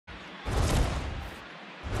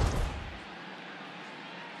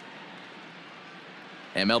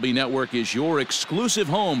MLB Network is your exclusive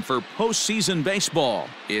home for postseason baseball.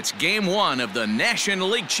 It's Game 1 of the National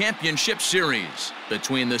League Championship Series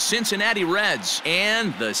between the Cincinnati Reds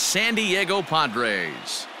and the San Diego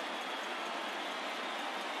Padres.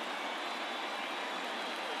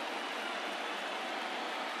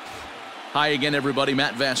 Hi again, everybody.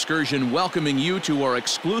 Matt Vasgersian welcoming you to our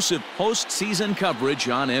exclusive postseason coverage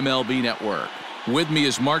on MLB Network. With me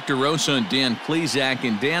is Mark DeRosa and Dan Plesac.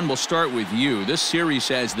 And Dan, we'll start with you. This series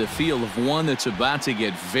has the feel of one that's about to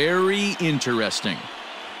get very interesting.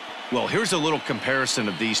 Well, here's a little comparison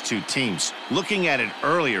of these two teams. Looking at it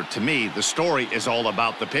earlier, to me, the story is all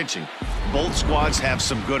about the pitching. Both squads have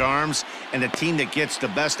some good arms, and the team that gets the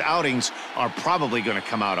best outings are probably going to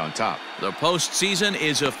come out on top. The postseason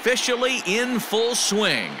is officially in full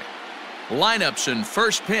swing. Lineups and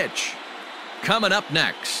first pitch coming up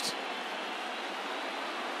next.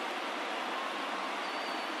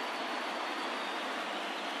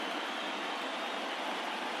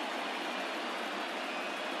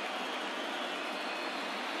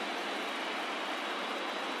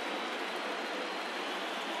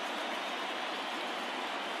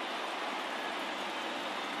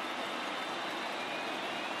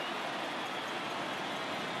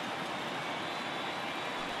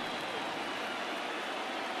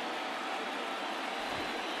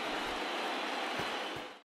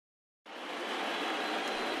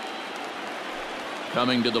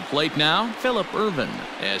 Coming to the plate now, Phillip Ervin,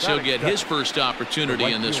 as he'll get his first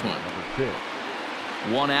opportunity in this one.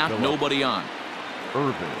 One out, nobody on.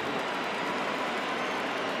 Ervin.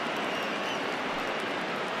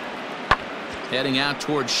 Heading out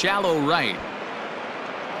towards shallow right.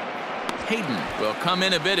 Hayden will come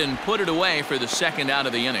in a bit and put it away for the second out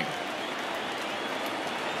of the inning.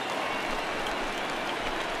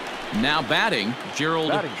 Now batting,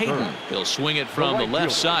 Gerald Hayden. He'll swing it from the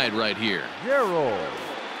left side right here. Gerald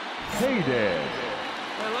Hayden. Hey,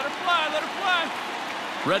 let her fly, let her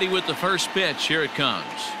fly. Ready with the first pitch. Here it comes.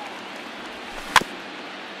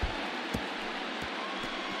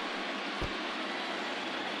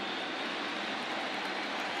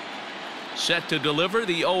 Set to deliver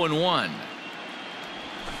the 0-1.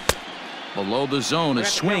 Below the zone, a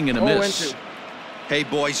swing and a miss. Hey,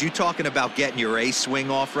 boys, you talking about getting your ace swing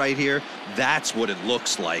off right here? That's what it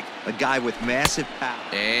looks like. A guy with massive power.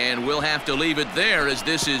 And we'll have to leave it there as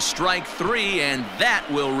this is strike 3, and that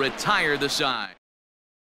will retire the side.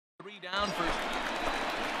 3 down for...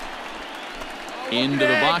 Into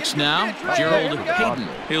the box now, Gerald Hayden.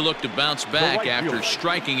 He'll look to bounce back after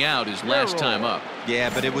striking out his last time up. Yeah,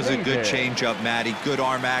 but it was a good changeup, Matty. Good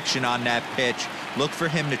arm action on that pitch. Look for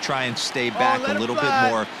him to try and stay back a little bit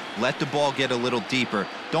more. Let the ball get a little deeper.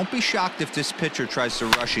 Don't be shocked if this pitcher tries to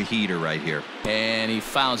rush a heater right here. And he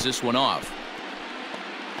fouls this one off.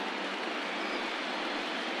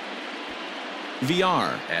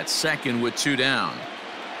 VR at second with 2 down.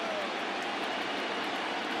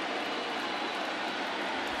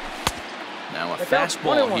 Now a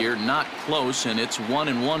fastball here, not close, and it's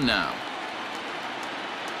 1-1 now.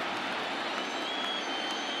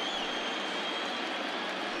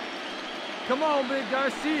 Come on, big guy,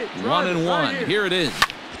 see it. 1-1. Here it is.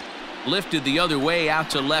 Lifted the other way out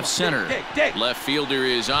to left center. Left fielder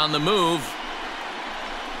is on the move.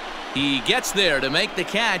 He gets there to make the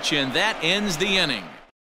catch, and that ends the inning.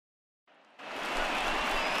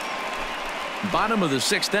 Bottom of the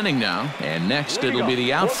 6th inning now, and next it'll be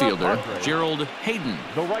the outfielder, Gerald Hayden.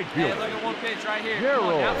 The right fielder. Hey, look at one pitch right here.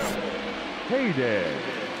 Gerald Hayden.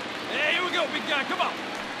 Hey, here we go, big guy, come on.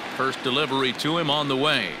 First delivery to him on the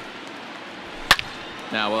way.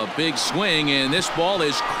 Now a big swing, and this ball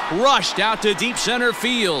is crushed out to deep center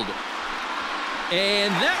field.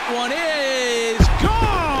 And that one is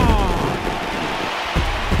gone!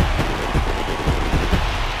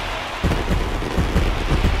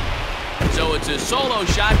 So it's a solo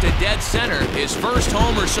shot to dead center. His first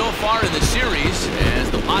homer so far in the series,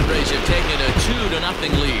 as the Padres have taken a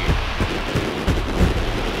 2-0 lead.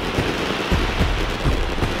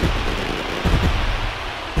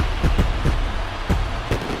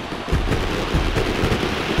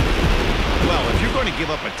 To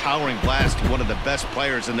give up a towering blast to one of the best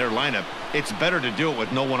players in their lineup, it's better to do it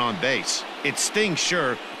with no one on base. It stings,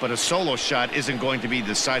 sure, but a solo shot isn't going to be the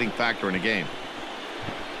deciding factor in a game.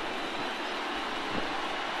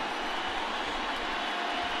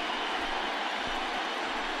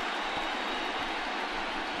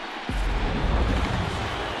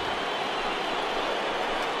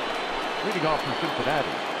 Leading off for Cincinnati,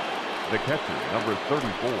 the catcher, number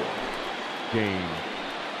 34, James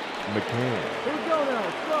McCann. Here we go now,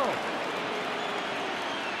 let's go.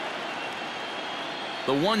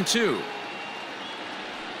 The 1-2.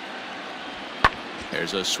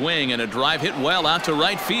 There's a swing and a drive hit well out to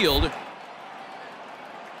right field.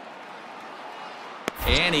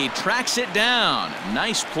 And he tracks it down.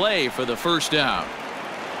 Nice play for the first out.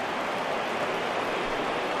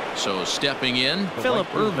 So stepping in, Phillip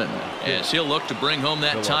Ervin, as he'll look to bring home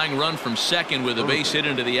that tying run from second with a base hit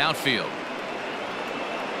into the outfield.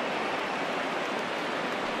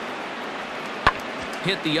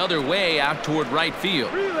 Hit the other way out toward right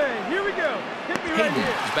field. Relay, here we go. Hit me right Hayden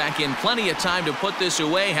here. is back in plenty of time to put this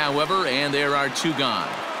away, however, and there are two gone.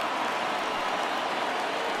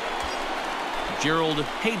 Gerald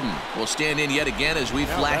Hayden will stand in yet again as we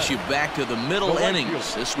flash you back to the middle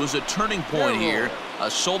innings. This was a turning point here. A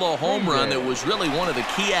solo home run that was really one of the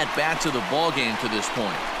key at-bats of the ball game to this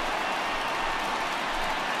point.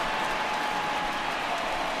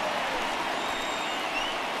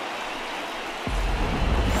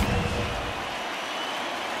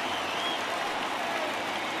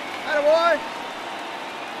 Attaboy.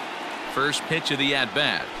 First pitch of the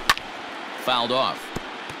at-bat. Fouled off.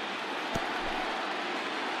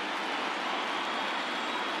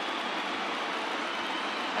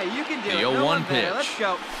 Hey, you can do The it. 0-1 pitch. Let's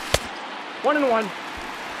go. 1-1.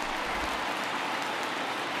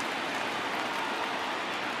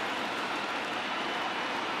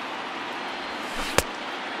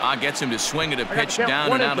 Gets him to swing at a pitch count. down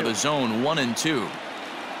 1 and and out of 2. the zone. 1-2.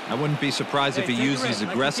 I wouldn't be surprised if he Hey, take used a his rip,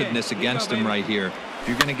 like aggressiveness you can. against Keep him going, right here. If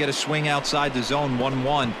you're going to get a swing outside the zone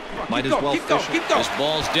 1-1, might as well Keep going. fish it. Keep going. This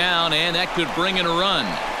ball's down, and that could bring in a run.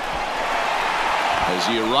 As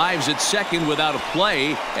he arrives at second without a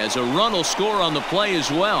play, as a run will score on the play as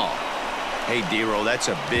well. Hey, Dero, that's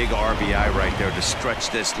a big RBI right there to stretch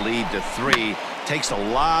this lead to 3. Takes a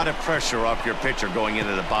lot of pressure off your pitcher going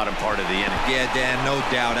into the bottom part of the inning. Yeah, Dan, no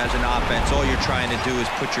doubt. As an offense, all you're trying to do is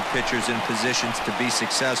put your pitchers in positions to be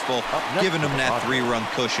successful. next Giving them for the that Padres, 3-run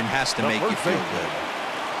cushion has to the make you first feel baseman, good.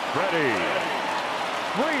 Freddie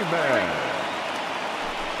Freeman.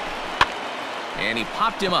 And he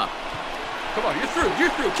popped him up. Come on, you're through. You're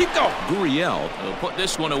through. Keep going. Gurriel will put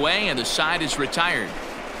this one away, and the side is retired.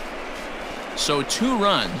 So 2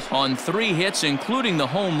 runs on 3 hits, including the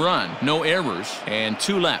home run. No errors, and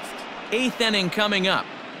 2 left. 8th inning coming up.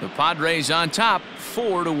 The Padres on top,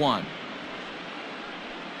 4-1.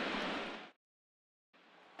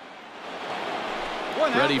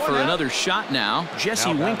 Ready for another shot now.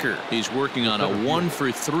 Jesse Now Winker is working on a 1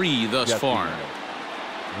 for 3 thus far.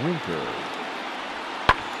 Winker.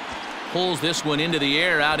 Pulls this one into the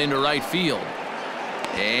air out into right field.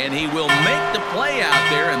 And he will make the play out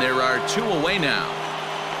there, and there are 2 away now.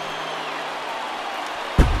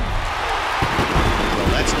 Well,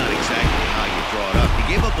 that's not exactly how you draw it up.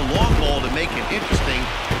 He gave up the long ball to make it interesting,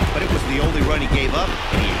 but it was the only run he gave up,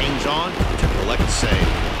 and he hangs on to collect the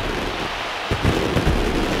save.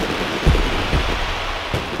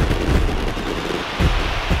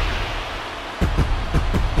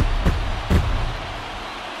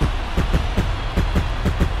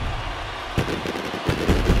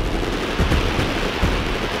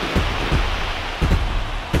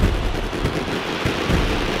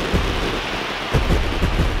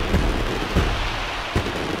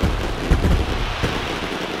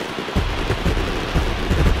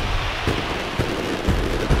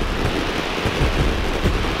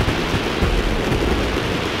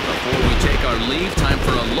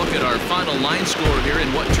 Line score here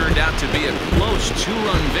in what turned out to be a close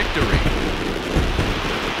 2-run victory.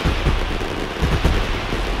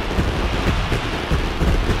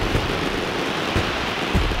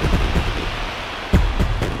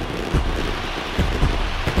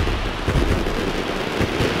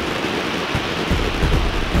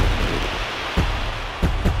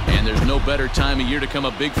 And there's no better time of year to come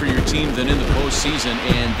up big for your team than in the postseason,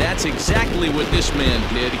 and that's exactly what this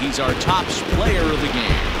man did. He's our top player of the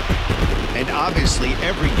game. And obviously,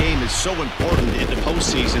 every game is so important in the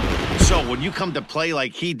postseason. So when you come to play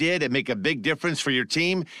like he did and make a big difference for your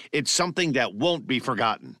team, it's something that won't be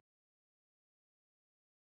forgotten.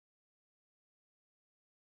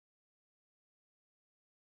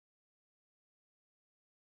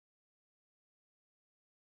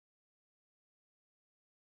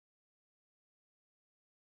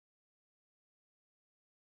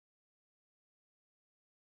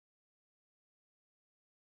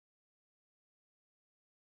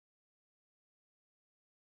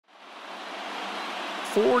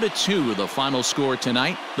 Four to 2 the final score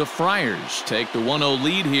tonight. The Friars take the 1-0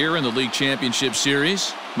 lead here in the League Championship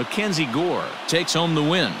Series. Mackenzie Gore takes home the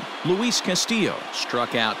win. Luis Castillo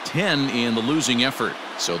struck out 10 in the losing effort.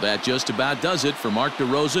 So that just about does it for Mark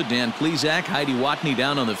DeRosa, Dan Plesac, Heidi Watney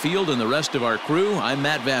down on the field, and the rest of our crew. I'm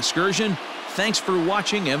Matt Vasgersian. Thanks for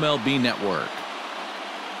watching MLB Network.